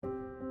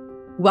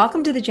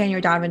Welcome to the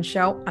January Donovan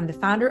Show. I'm the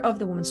founder of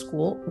the Women's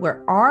School,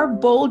 where our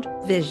bold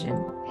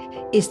vision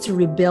is to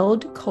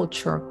rebuild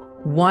culture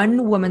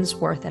one woman's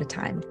worth at a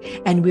time.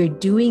 And we're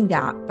doing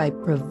that by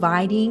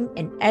providing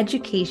an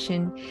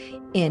education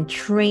and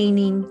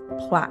training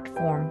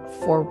platform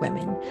for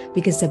women,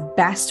 because the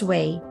best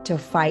way to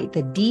fight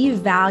the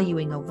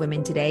devaluing of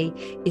women today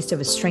is to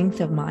have a strength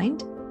of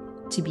mind,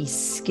 to be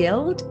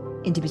skilled,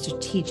 and to be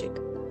strategic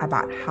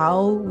about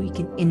how we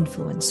can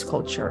influence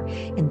culture.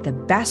 And the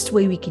best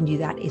way we can do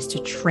that is to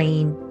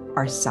train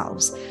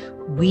ourselves.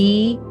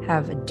 We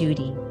have a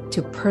duty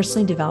to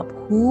personally develop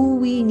who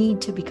we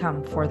need to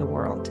become for the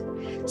world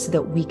so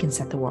that we can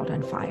set the world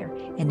on fire.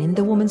 And in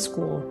the Women's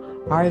School,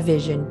 our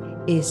vision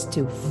is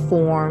to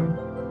form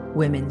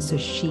women so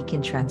she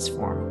can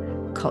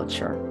transform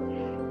culture.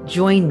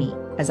 Join me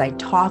as I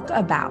talk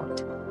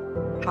about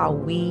how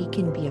we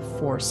can be a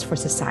force for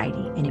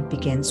society, and it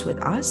begins with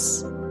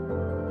us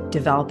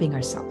developing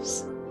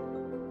ourselves.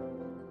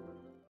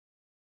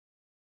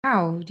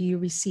 How do you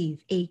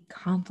receive a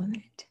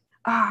compliment?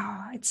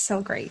 It's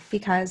so great,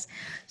 because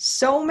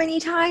so many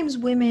times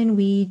women,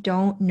 we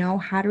don't know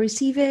how to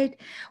receive it.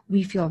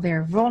 We feel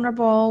very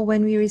vulnerable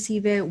when we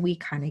receive it. We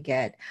kind of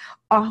get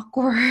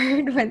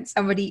awkward when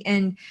somebody,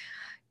 and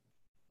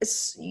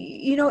it's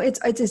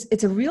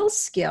a real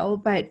skill,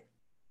 but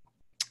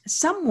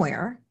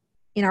somewhere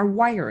in our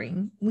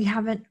wiring, we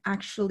haven't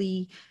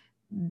actually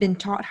been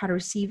taught how to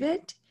receive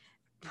it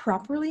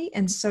properly.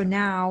 And so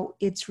now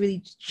it's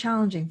really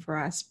challenging for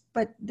us,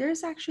 but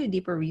there's actually a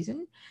deeper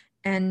reason.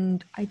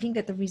 And I think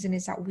that the reason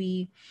is that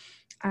we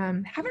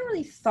haven't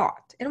really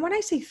thought. And when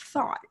I say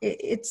thought,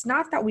 it's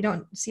not that we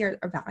don't see our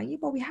value,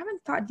 but we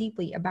haven't thought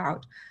deeply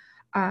about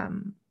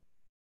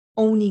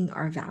owning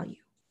our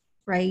value,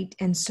 right?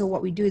 And so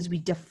what we do is we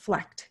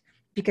deflect,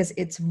 because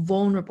it's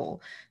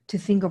vulnerable to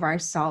think of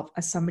ourselves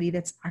as somebody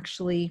that's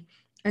actually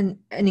an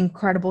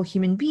incredible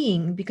human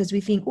being, because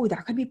we think, oh,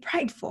 that could be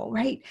prideful,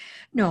 right?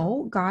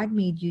 No, God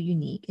made you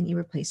unique and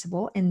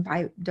irreplaceable. And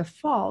by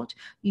default,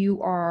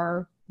 you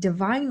are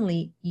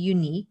divinely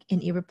unique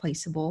and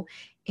irreplaceable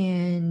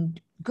and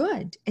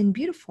good and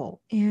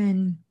beautiful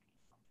and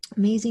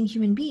amazing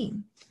human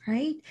being,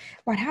 right?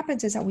 What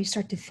happens is that we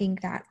start to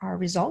think that our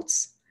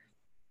results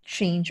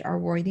change our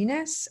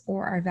worthiness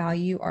or our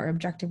value, our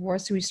objective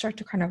worth. So we start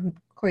to kind of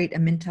create a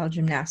mental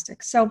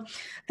gymnastics. So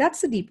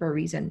that's the deeper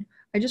reason.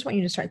 I just want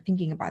you to start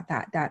thinking about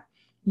that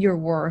your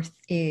worth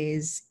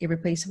is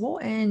irreplaceable.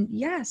 And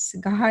yes,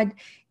 God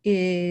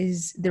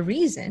is the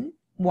reason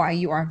why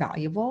you are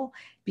valuable,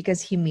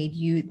 because he made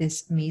you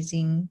this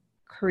amazing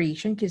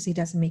creation, because he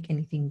doesn't make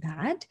anything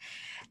bad.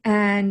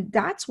 And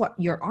that's what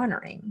you're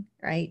honoring,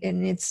 right?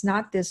 And it's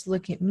not this,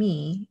 look at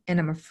me and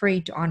I'm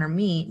afraid to honor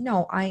me.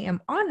 No, I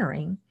am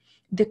honoring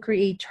the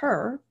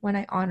creator when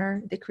I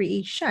honor the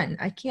creation.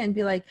 I can't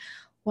be like,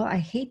 well, I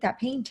hate that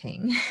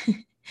painting.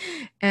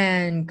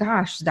 And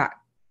gosh, that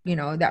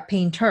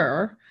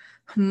painter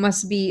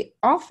must be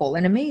awful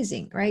and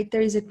amazing, right?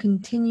 There is a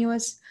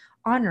continuous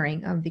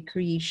honoring of the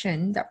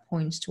creation that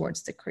points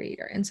towards the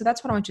creator. And so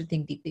that's what I want you to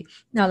think deeply.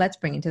 Now let's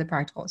bring it to the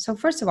practical. So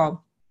first of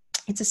all,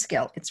 it's a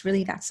skill. It's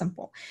really that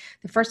simple.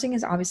 The first thing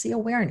is obviously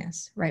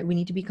awareness, right? We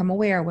need to become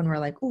aware when we're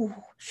like, oh,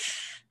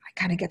 I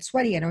kind of get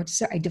sweaty. I know what to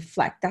say. I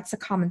deflect. That's the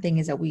common thing,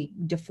 is that we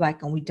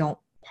deflect and we don't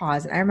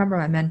pause. And I remember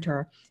my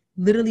mentor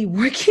literally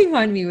working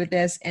on me with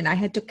this, and I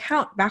had to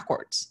count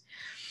backwards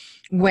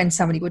when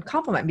somebody would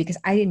compliment me,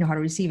 because I didn't know how to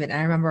receive it. And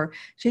I remember,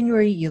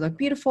 January, you look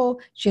beautiful.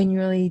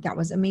 January, that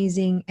was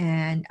amazing.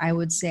 And I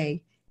would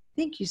say,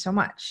 thank you so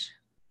much.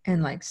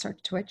 And like start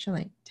to twitch, and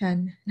like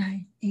 10,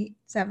 9, 8,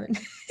 7,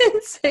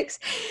 and 6,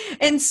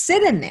 and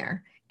sit in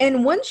there.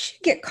 And once you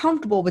get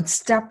comfortable with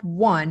step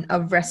one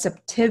of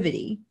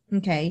receptivity,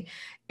 okay,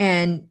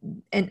 and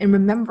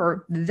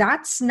remember,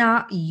 that's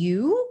not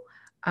you.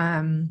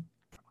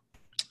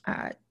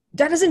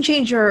 That doesn't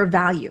change your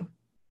value.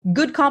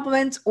 Good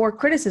compliments or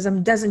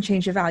criticism doesn't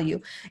change your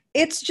value.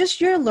 It's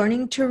just you're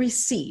learning to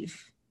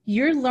receive.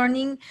 You're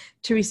learning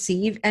to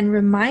receive and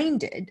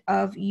reminded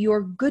of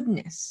your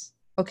goodness.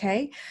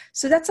 Okay.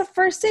 So that's the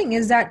first thing,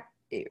 is that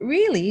it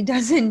really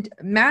doesn't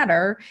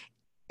matter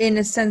in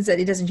a sense that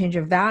it doesn't change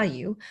your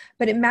value,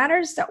 but it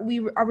matters that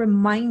we are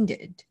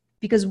reminded,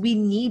 because we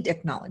need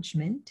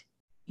acknowledgement.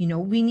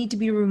 We need to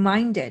be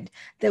reminded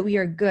that we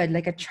are good.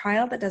 Like a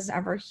child that doesn't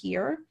ever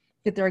hear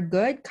that they're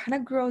good kind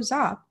of grows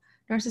up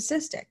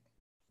narcissistic,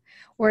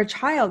 or a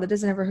child that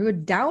doesn't ever hear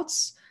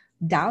doubts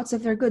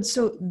if they're good.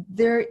 So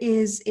there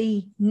is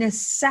a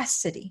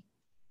necessity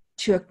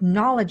to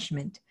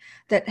acknowledgement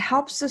that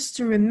helps us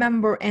to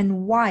remember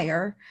and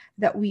wire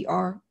that we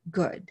are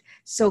good.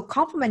 So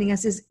complimenting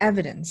us is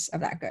evidence of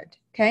that good.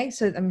 Okay.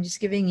 So I'm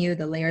just giving you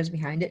the layers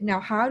behind it. Now,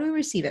 how do we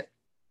receive it?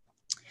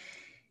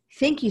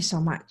 Thank you so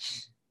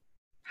much.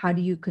 How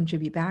do you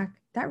contribute back?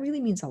 That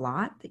really means a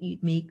lot, that you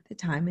make the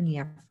time and the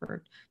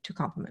effort to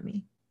compliment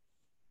me.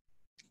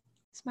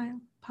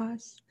 Smile,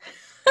 pause,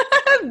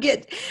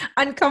 get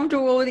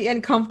uncomfortable with the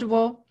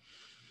uncomfortable.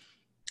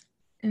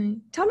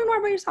 And tell me more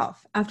about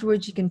yourself.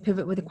 Afterwards, you can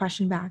pivot with a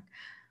question back.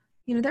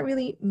 That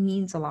really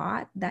means a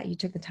lot that you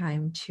took the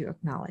time to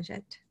acknowledge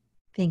it.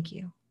 Thank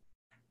you.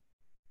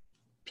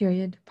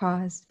 Period,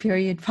 pause,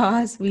 period,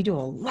 pause. We do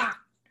a lot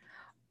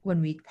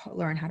when we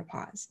learn how to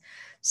pause.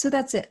 So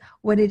that's it.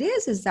 What it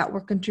is that we're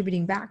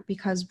contributing back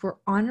because we're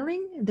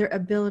honoring their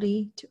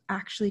ability to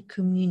actually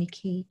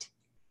communicate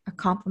a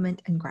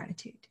compliment and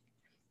gratitude.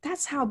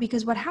 That's how,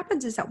 because what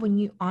happens is that when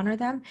you honor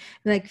them,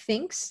 like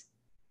thanks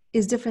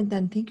is different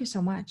than thank you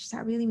so much.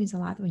 That really means a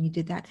lot when you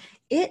did that.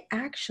 It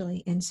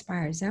actually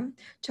inspires them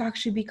to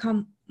actually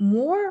become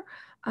more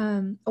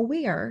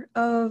aware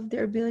of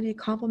their ability to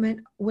compliment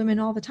women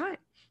all the time.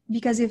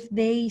 Because if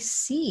they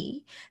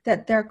see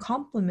that their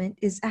compliment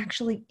is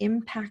actually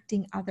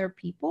impacting other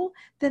people,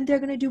 then they're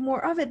going to do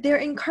more of it. They're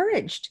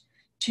encouraged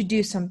to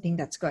do something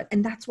that's good.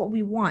 And that's what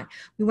we want.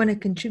 We want to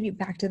contribute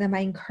back to them by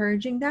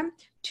encouraging them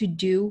to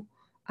do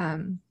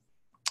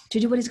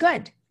what is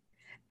good.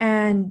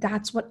 And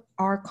that's what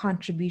our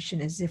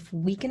contribution is. If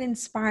we can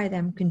inspire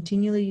them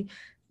continually,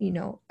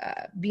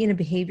 be in a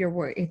behavior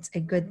where it's a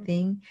good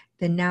thing,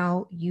 then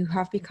now you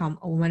have become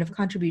a woman of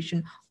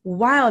contribution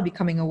while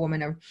becoming a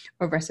woman of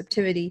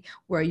receptivity,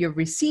 where you're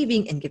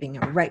receiving and giving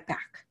it right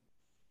back.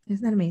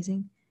 Isn't that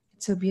amazing?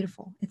 It's so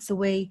beautiful. It's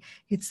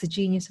the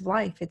genius of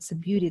life. It's the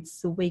beauty.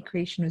 It's the way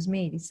creation was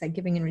made. It's like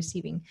giving and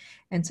receiving.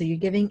 And so you're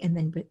giving, and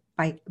then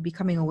by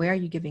becoming aware,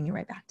 you're giving it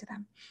right back to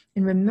them.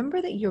 And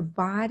remember that your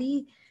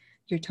body,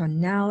 your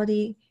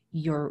tonality,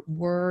 your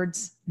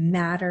words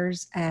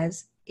matters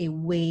as a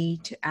way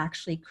to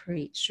actually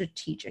create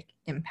strategic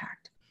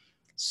impact.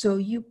 So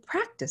you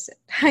practice it.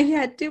 I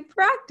had to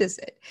practice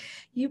it.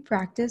 You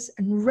practice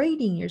and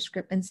writing your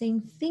script and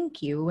saying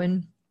thank you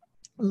and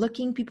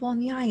looking people in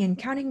the eye and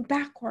counting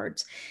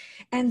backwards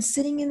and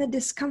sitting in the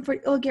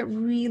discomfort. It'll get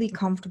really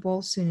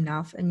comfortable soon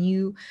enough.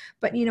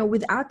 But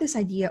without this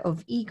idea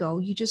of ego,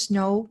 you just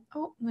know,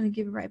 oh, I'm going to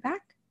give it right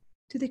back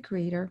to the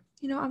creator.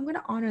 I'm going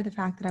to honor the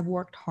fact that I've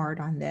worked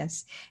hard on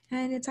this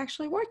and it's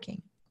actually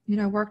working.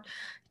 It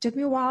took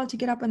me a while to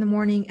get up in the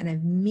morning, and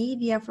I've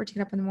made the effort to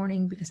get up in the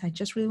morning because I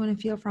just really want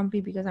to feel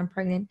frumpy because I'm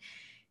pregnant.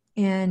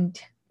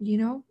 And,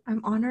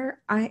 I'm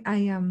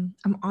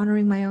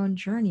honoring my own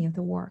journey of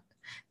the work,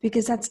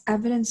 because that's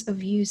evidence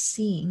of you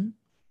seeing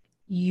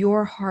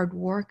your hard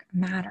work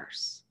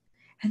matters.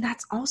 And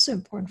that's also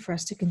important for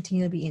us to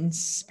continue to be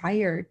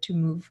inspired to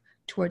move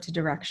towards a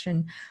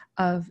direction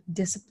of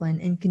discipline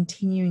and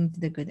continuing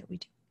the good that we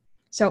do.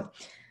 So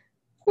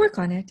work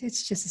on it.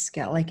 It's just a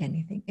skill, like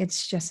anything.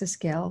 It's just a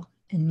skill,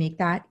 and make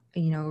that,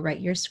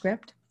 write your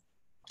script,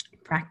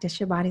 practice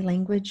your body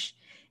language.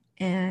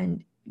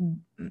 And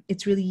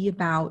it's really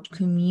about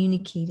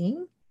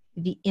communicating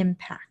the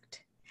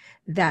impact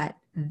that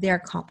their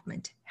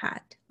compliment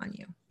had on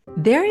you.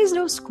 There is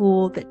no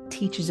school that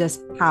teaches us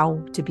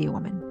how to be a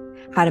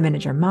woman, how to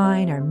manage our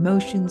mind, our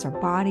emotions, our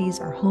bodies,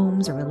 our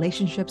homes, our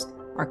relationships,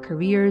 our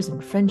careers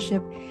and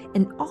friendship,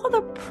 and all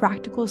the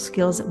practical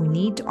skills that we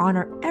need to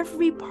honor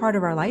every part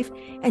of our life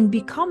and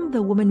become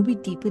the woman we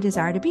deeply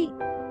desire to be.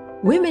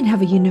 Women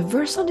have a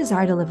universal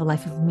desire to live a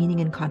life of meaning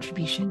and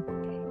contribution.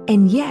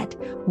 And yet,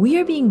 we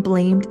are being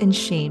blamed and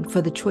shamed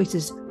for the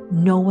choices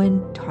no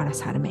one taught us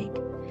how to make.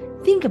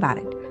 Think about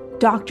it.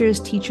 Doctors,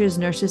 teachers,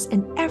 nurses,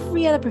 and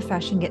every other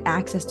profession get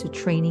access to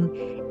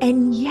training,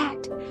 and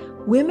yet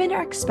women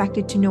are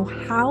expected to know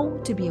how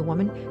to be a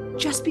woman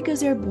just because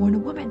they're born a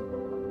woman.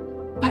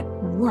 But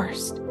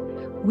worst,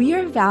 we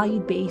are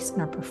valued based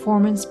on our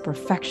performance,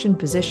 perfection,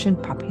 position,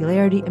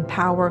 popularity, and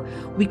power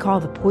we call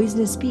the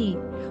poisonous bee,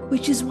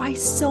 which is why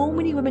so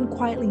many women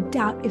quietly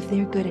doubt if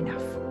they're good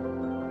enough.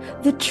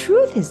 The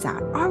truth is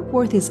that our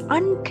worth is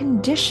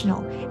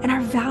unconditional and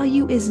our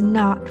value is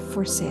not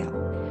for sale.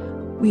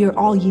 We are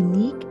all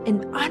unique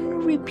and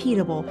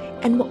unrepeatable,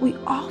 and what we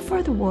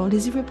offer the world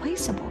is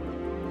irreplaceable.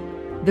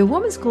 The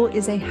Women's School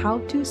is a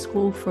how-to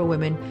school for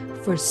women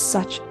for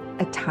such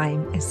a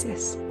time as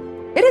this.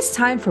 It is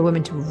time for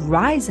women to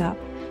rise up,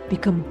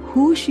 become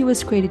who she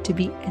was created to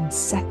be, and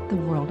set the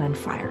world on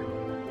fire.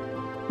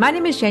 My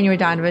name is January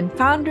Donovan,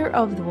 founder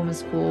of the Women's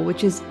School,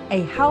 which is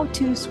a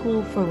how-to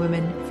school for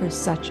women for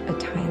such a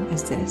time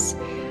as this.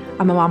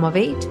 I'm a mom of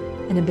 8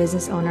 and a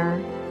business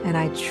owner, and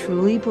I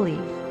truly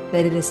believe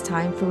that it is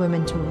time for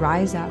women to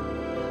rise up,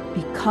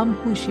 become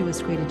who she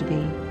was created to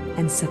be,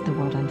 and set the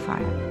world on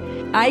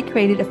fire. I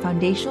created a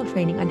foundational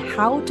training on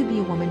how to be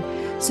a woman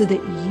so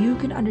that you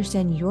can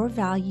understand your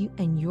value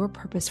and your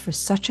purpose for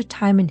such a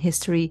time in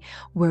history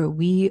where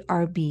we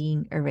are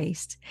being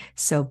erased.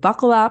 So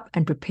buckle up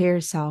and prepare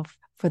yourself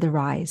for the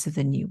rise of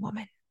the new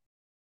woman.